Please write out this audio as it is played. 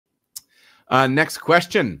Next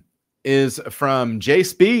question is from Jay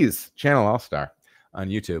Spees, Channel All-Star on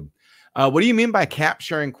YouTube. What do you mean by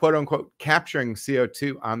capturing, quote unquote, capturing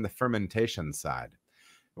CO2 on the fermentation side?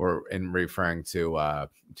 Or in referring to a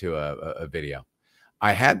video.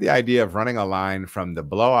 I had the idea of running a line from the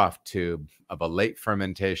blow-off tube of a late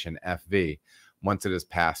fermentation FV once it is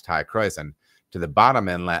past high Kreuzen to the bottom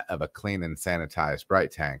inlet of a clean and sanitized bright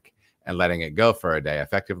tank and letting it go for a day,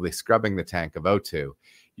 effectively scrubbing the tank of O2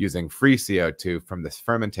 using free CO2 from the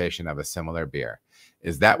fermentation of a similar beer.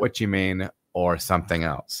 Is that what you mean or something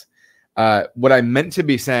else? What I meant to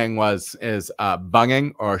be saying is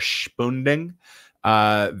bunging or spunding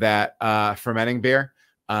that fermenting beer.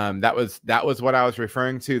 That was what I was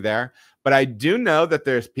referring to there. But I do know that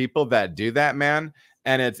there's people that do that, man,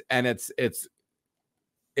 and it's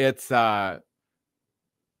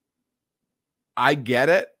I get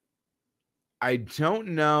it. I don't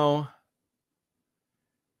know.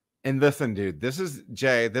 And listen, dude, this is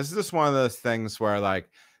Jay. This is just one of those things where, like,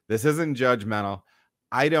 this isn't judgmental.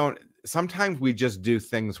 Sometimes we just do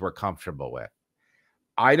things we're comfortable with.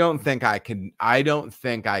 I don't think I can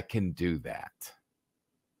do that.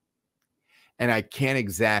 And I can't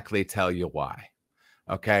exactly tell you why.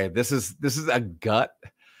 Okay. This is a gut.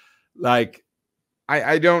 Like,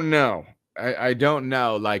 I don't know. I don't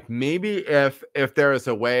know. Like, maybe if there is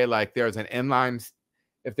a way, like if there's an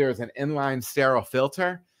inline sterile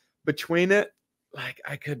filter between it, like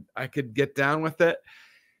I could get down with it.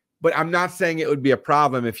 But I'm not saying it would be a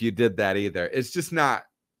problem if you did that either. It's just not,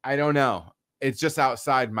 I don't know. It's just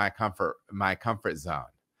outside my comfort zone.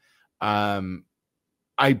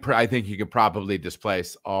 I think you could probably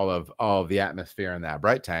displace all of the atmosphere in that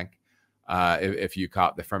bright tank if you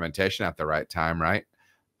caught the fermentation at the right time, right?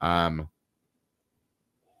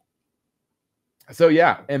 So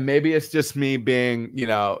yeah, and maybe it's just me being,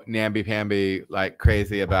 namby-pamby, like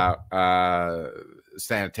crazy about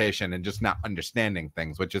sanitation and just not understanding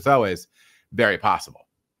things, which is always very possible,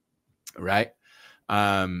 right?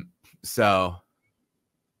 So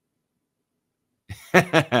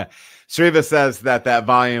Shriva says that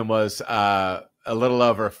volume was a little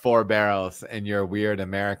over 4 barrels in your weird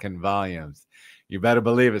American volumes. You better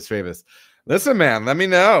believe it, Shrivas. Listen, man, let me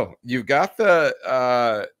know. You've got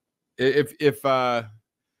the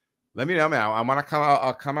let me know, man. I want to come out.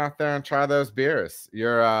 I'll come out there and try those beers.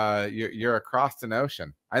 You're across an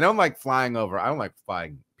ocean. I don't like flying over. I don't like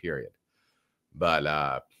flying, period.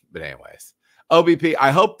 But anyways, OBP, I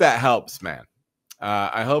hope that helps, man.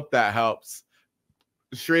 I hope that helps.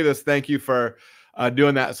 Shrivas, thank you for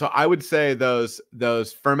doing that. So I would say those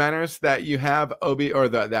fermenters that you have,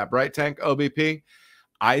 that bright tank OBP,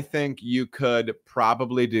 I think you could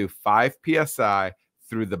probably do 5 psi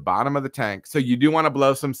through the bottom of the tank. So you do want to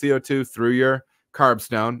blow some CO2 through your carb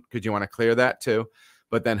stone because you want to clear that too.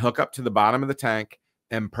 But then hook up to the bottom of the tank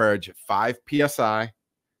and purge 5 psi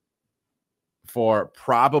for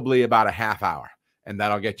probably about a half hour. And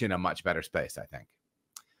that'll get you in a much better space, I think.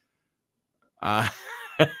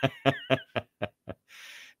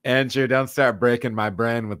 Andrew, don't start breaking my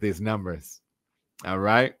brain with these numbers. All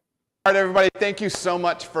right. All right, everybody, thank you so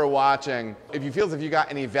much for watching. If you feel as if you got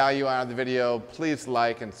any value out of the video, please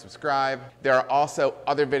like and subscribe. There are also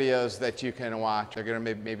other videos that you can watch. They're going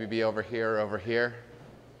to maybe be over here or over here.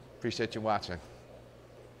 Appreciate you watching.